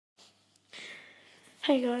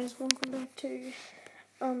Hey guys, welcome back to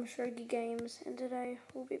Shogi Games, and today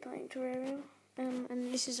we'll be playing Terraria,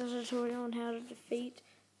 and this is a tutorial on how to defeat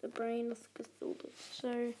the brain of Cthulhu.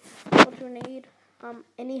 So, what you'll need,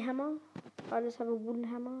 any hammer. I just have a wooden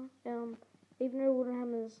hammer, even though wooden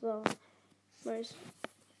hammer is the most,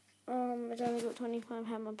 it's only got 25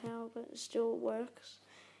 hammer power, but it still works.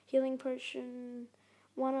 Healing potion,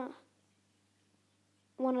 one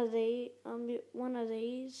of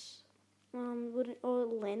these. Or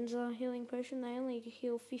Lenza healing potion, they only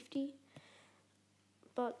heal 50,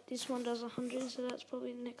 but this one does 100, so that's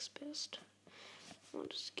probably the next best. I'll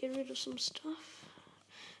just get rid of some stuff.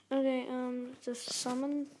 Okay, the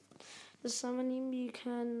summoning, you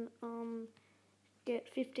can get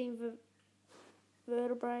 15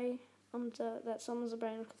 vertebrae that summons the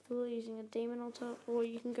brain of Cthulhu using a demon altar, or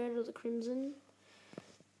you can go to the Crimson,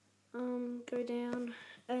 go down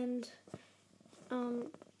and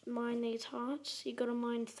mine these hearts. You gotta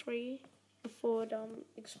mine 3 before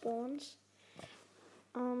it spawns.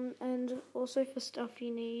 And also for stuff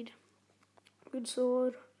you need good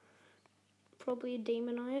sword, probably a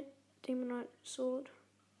demonite sword,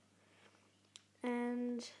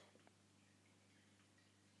 and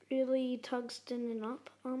really tungsten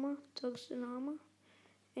armor,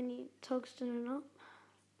 any tungsten and up.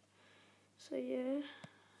 So yeah,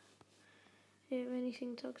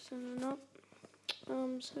 anything tungsten and up.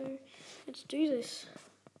 So let's do this.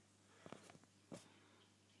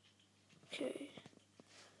 Okay.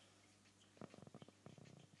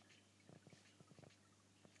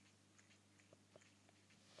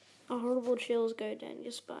 A horrible chills go down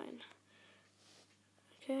your spine.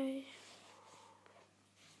 Okay.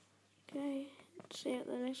 Let's see what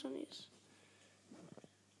the next one is.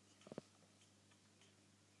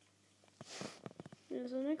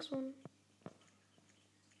 Here's the next one.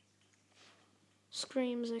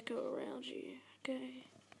 Screams echo around you. Okay.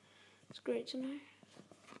 It's great to know.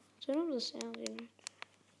 So not the sound, you know.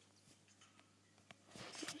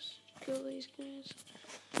 Just kill these guys.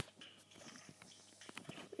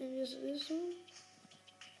 And is it this one?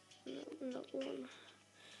 No, not one.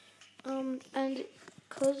 And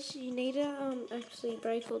because you need to actually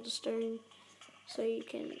break all the stone so you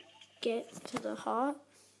can get to the heart.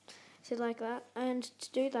 So like that. And to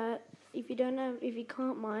do that, if you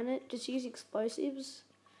can't mine it, just use explosives.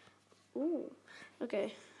 Ooh.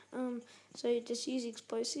 Okay. So just use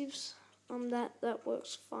explosives. That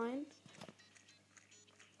works fine.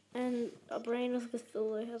 And a brain of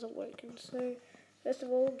Cthulhu has awoken. So first of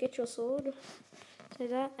all, get your sword. So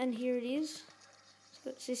that, and here it is. So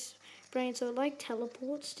it's this brain. So it like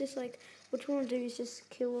teleports. Just like what you want to do is just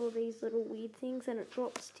kill all these little weird things, and it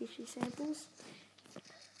drops tissue samples.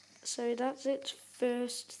 So that's its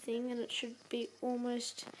first thing, and it should be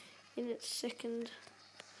almost in its second.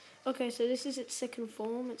 Okay, so this is its second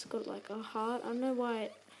form. It's got like a heart. I don't know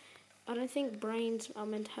why. I don't think brains are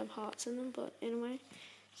meant to have hearts in them, but anyway.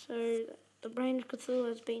 So the brain of Cthulhu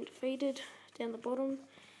has been defeated. Down the bottom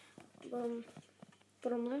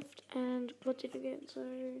left. And what did we get? So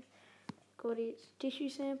got its tissue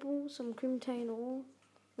sample, some crimtane ore,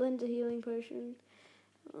 Lenza healing potion,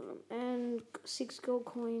 and 6 gold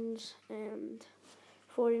coins, and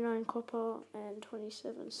 49 copper, and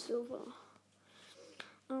 27 silver.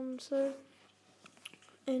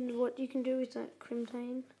 And what you can do with that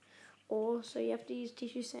crimtane ore, so you have to use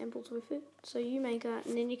tissue samples with it. So you make that,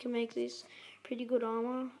 and then you can make this pretty good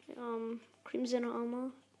armor, crimson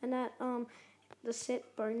armor, and that the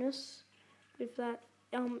set bonus with that,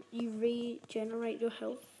 you regenerate your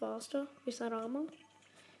health faster with that armor.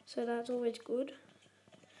 So that's always good.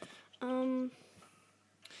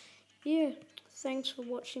 Yeah, thanks for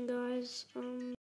watching, guys.